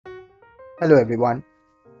Hello everyone.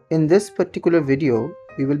 In this particular video,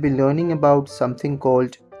 we will be learning about something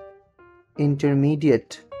called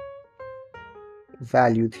intermediate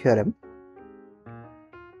value theorem,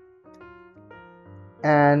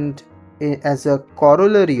 and as a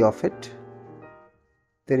corollary of it,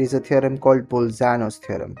 there is a theorem called Bolzano's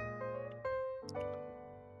theorem.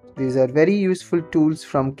 These are very useful tools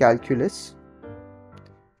from calculus,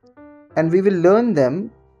 and we will learn them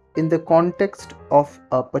in the context of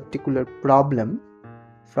a particular problem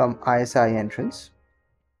from I.S.I entrance.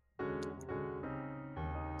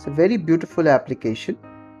 It's a very beautiful application.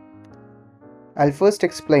 I'll first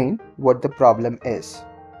explain what the problem is.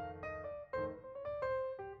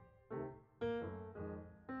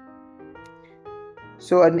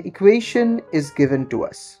 So an equation is given to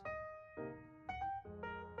us.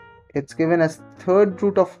 It's given as third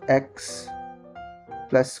root of x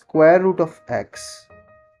plus square root of x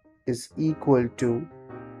is equal to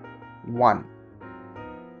 1.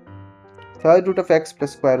 Third root of x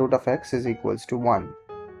plus square root of x is equals to 1.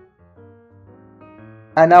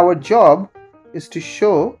 And our job is to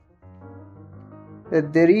show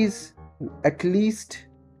that there is at least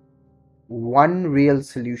one real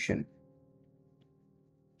solution.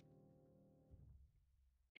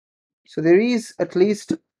 So there is at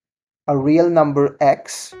least a real number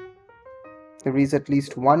x. There is at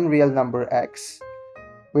least one real number x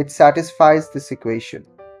which satisfies this equation.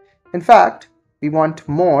 In fact, we want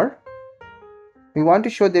more. We want to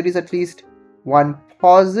show there is at least one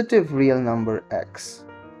positive real number x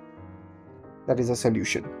that is a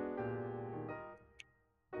solution.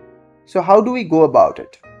 So how do we go about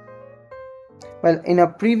it? Well, in a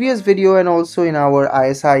previous video and also in our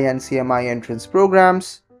ISI and CMI entrance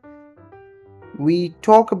programs, we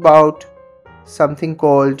talk about something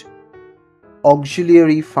called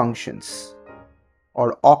auxiliary functions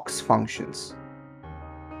or aux functions.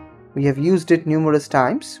 We have used it numerous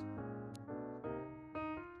times.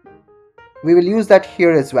 We will use that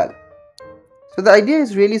here as well. So the idea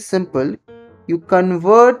is really simple. You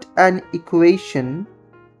convert an equation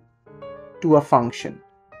to a function.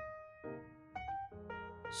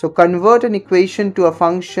 So convert an equation to a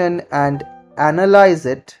function and analyze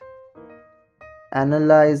it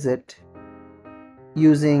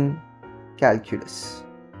using calculus.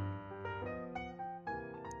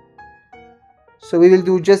 So we will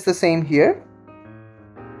do just the same here.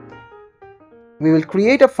 We will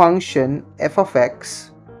create a function f of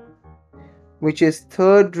x which is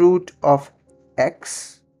third root of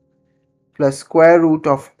x plus square root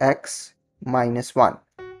of x minus 1.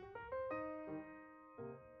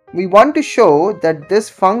 We want to show that this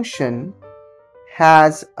function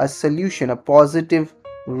has a solution, a positive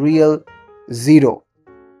real 0.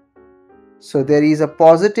 So there is a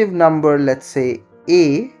positive number, let's say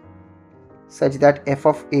a, such that f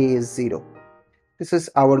of a is 0. This is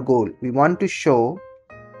our goal. We want to show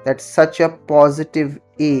that such a positive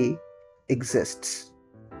a exists.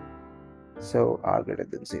 So r greater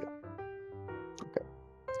than 0. Okay.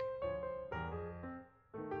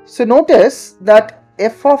 So notice that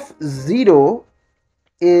f of 0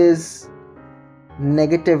 is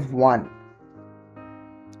negative 1.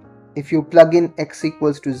 If you plug in x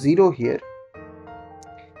equals to 0 here,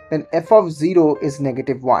 then f of 0 is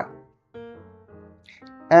negative 1.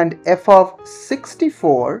 And f of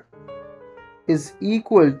 64 is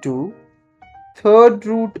equal to third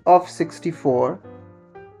root of 64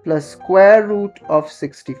 plus square root of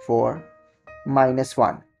 64 minus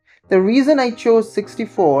 1. The reason I chose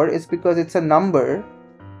 64 is because it's a number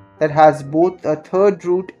that has both a third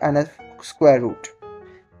root and a square root,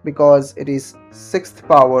 because it is 6th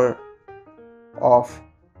power of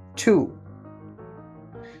 2.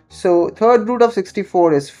 So third root of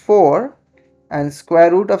 64 is 4 and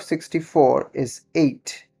square root of 64 is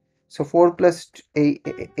 8. So 4 plus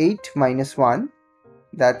 8 minus 1,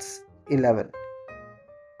 that's 11.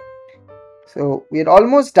 So we are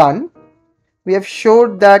almost done. We have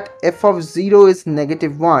showed that f of 0 is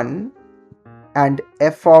negative 1 and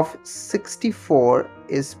f of 64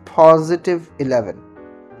 is positive 11.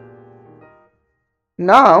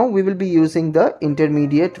 Now we will be using the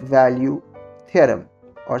intermediate value theorem,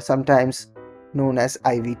 or sometimes known as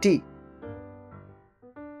IVT.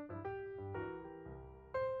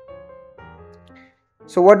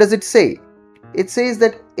 So what does it say? It says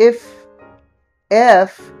that if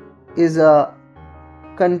f is a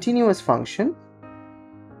continuous function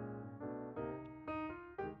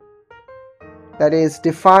that is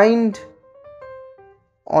defined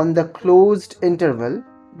on the closed interval,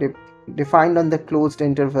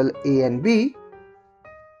 a and b,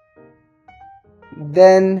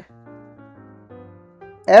 then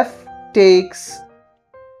f takes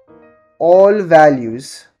all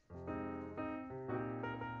values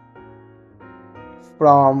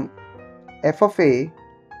from f of a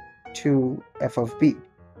to f of b.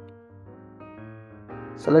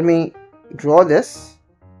 So let me draw this.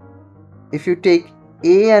 If you take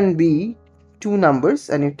a and b, two numbers,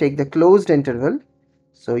 and you take the closed interval,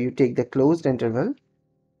 so you take the closed interval,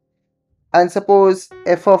 and suppose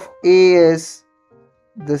f of a is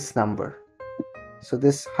this number, so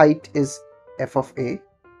this height is f of a,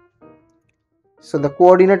 so the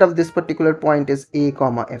coordinate of this particular point is a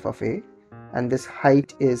comma f of a, and this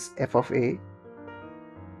height is f of a,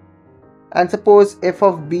 and suppose f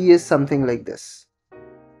of b is something like this,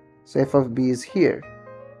 so f of b is here,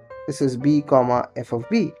 this is b comma f of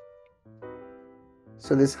b,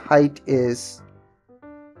 so this height is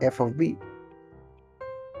f of b.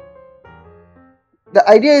 The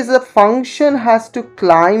idea is the function has to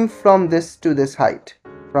climb from this to this height,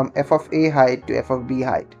 from f of a height to f of b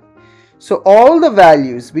height. So all the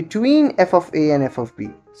values between f of a and f of b,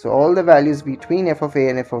 so all the values between f of a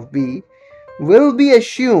and f of b will be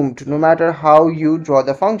assumed no matter how you draw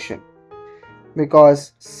the function,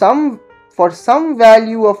 because for some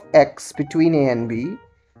value of x between a and b,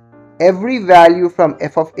 every value from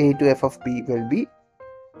f of a to f of b will be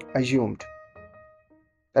assumed.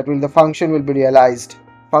 That will, the function will be realized.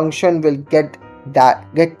 Function will get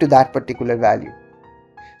to that particular value.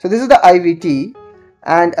 So this is the IVT,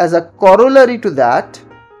 and as a corollary to that,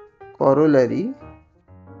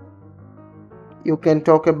 you can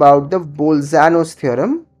talk about the Bolzano's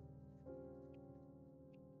theorem.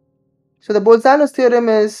 So the Bolzano's theorem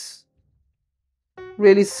is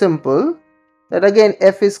really simple, that again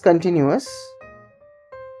f is continuous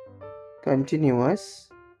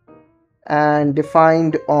and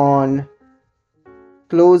defined on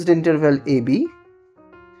closed interval AB.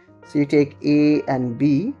 So you take a and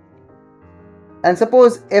b, and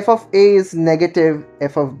suppose f of a is negative,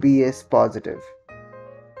 f of b is positive.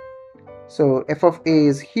 So f of a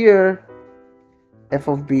is here, f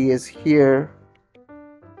of b is here,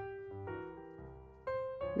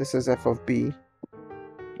 this is f of b.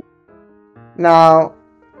 Now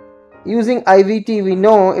using IVT, we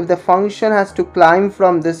know if the function has to climb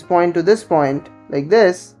from this point to this point like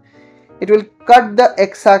this, it will cut the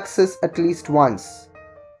x-axis at least once.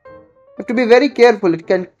 You have to be very careful, it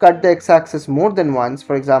can cut the x-axis more than once,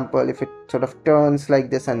 for example if it sort of turns like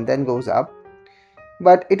this and then goes up,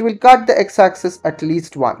 but it will cut the x-axis at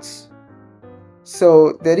least once.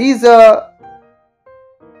 So there is a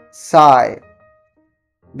psi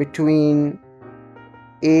between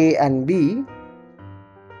a and b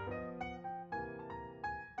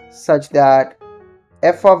such that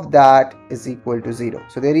f of that is equal to 0.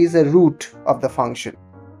 So there is a root of the function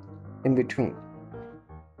in between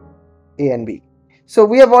a and b. So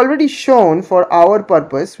we have already shown, for our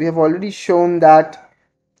purpose, we have already shown that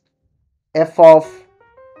f of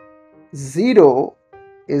 0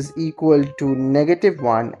 is equal to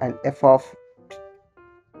 -1 and f of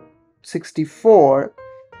 64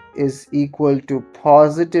 is equal to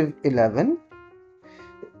 +11.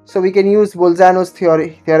 So we can use Bolzano's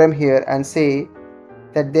theorem here and say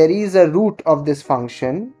that there is a root of this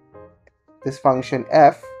function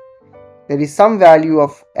f. There is some value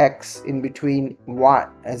of x in between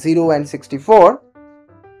 0 and 64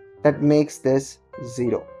 that makes this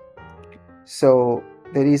 0. So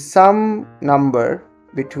there is some number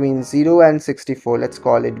between 0 and 64, let's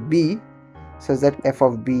call it b, such that f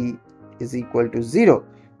of b is equal to 0,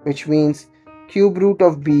 which means cube root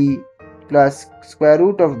of b plus square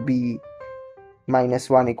root of b minus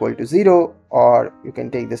 1 equal to 0, or you can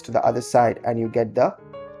take this to the other side and you get the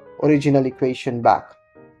original equation back.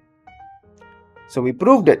 So we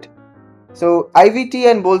proved it. So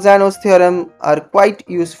IVT and Bolzano's theorem are quite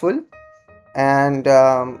useful, and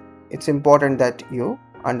it's important that you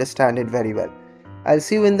understand it very well. I'll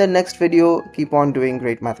see you in the next video. Keep on doing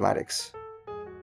great mathematics.